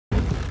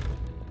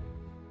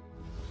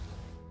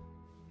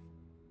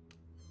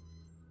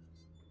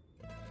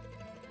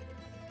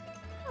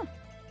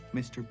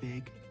Mr.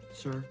 Big,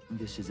 sir,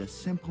 this is a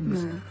simple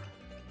mistake.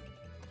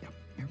 Yep,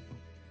 here.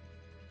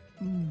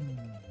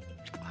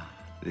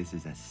 This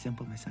is a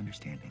simple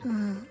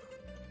misunderstanding.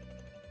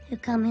 You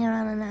come here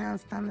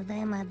unannounced on the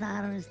day my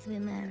daughter is to be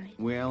married.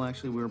 Well,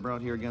 actually, we were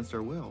brought here against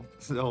our will,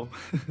 so...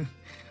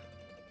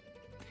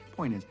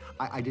 Point is,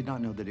 I did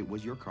not know that it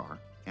was your car,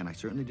 and I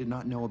certainly did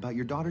not know about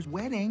your daughter's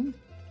wedding.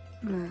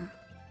 No.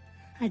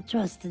 I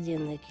trusted you,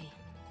 Nicky.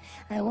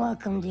 I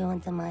welcomed you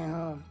into my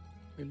home.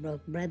 We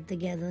broke bread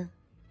together.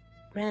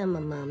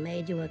 Grandmama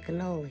made you a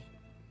cannoli.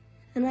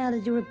 And how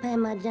did you repay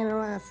my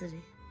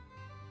generosity?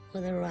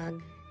 With a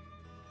rug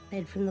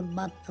made from the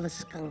butt of a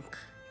skunk.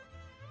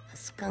 A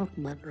skunk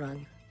butt rug.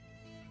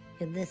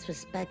 You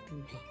disrespected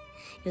me.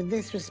 You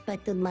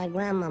disrespected my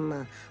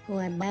grandmama, who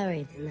I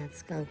buried in that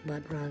skunk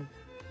butt rug.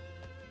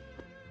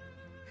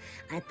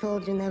 I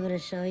told you never to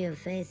show your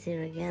face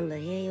here again, but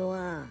here you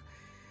are,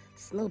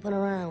 snooping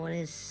around with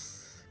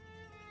this...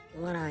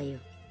 What are you?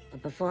 A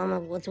performer?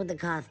 What's with the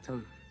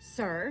costume?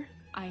 Sir,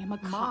 I am a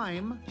cop.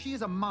 Mime? She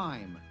is a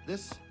mime.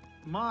 This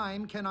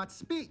mime cannot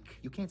speak.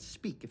 You can't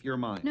speak if you're a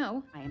mime.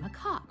 No, I am a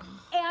cop.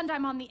 And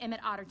I'm on the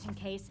Emmett Otterton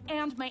case,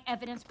 and my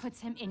evidence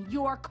puts him in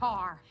your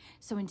car.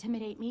 So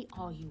intimidate me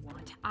all you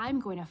want. I'm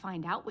going to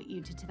find out what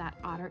you did to that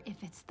otter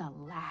if it's the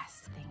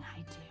last thing I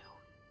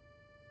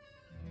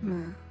do.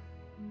 No.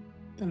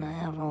 Then I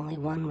have only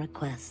one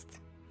request.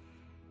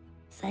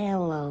 Say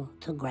hello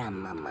to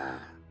Grandmama.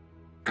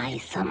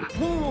 Isom.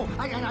 Whoa!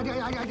 I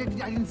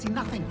didn't see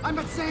nothing. I'm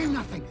not saying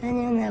nothing.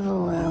 And you never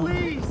will.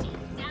 Please!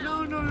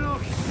 No.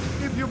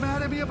 If you're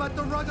mad at me about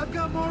the rug, I've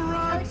got more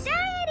rugs. Oh,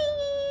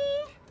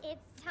 Daddy!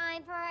 It's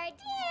time for our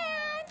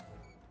dance.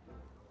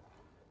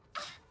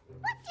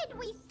 What did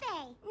we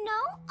say? No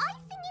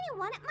icing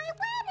anyone at my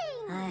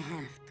wedding. I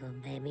have to,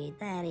 baby.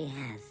 Daddy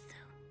has to.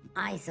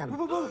 Isom.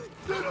 No.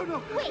 Wait.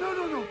 No.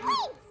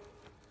 Wait!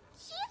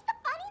 She's the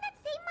bunny that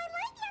saved my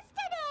life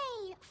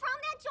yesterday! From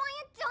that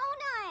giant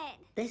donut!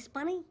 This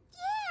bunny?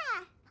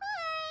 Yeah!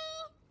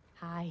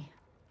 Hi! Hi.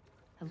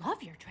 I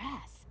love your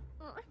dress.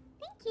 Oh,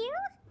 thank you.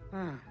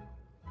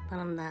 Put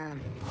him down.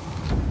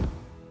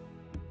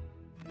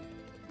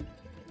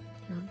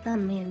 You've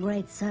done me a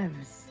great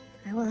service.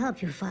 I will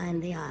help you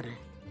find the otter.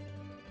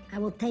 I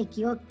will take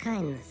your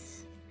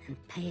kindness and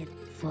pay it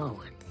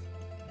forward.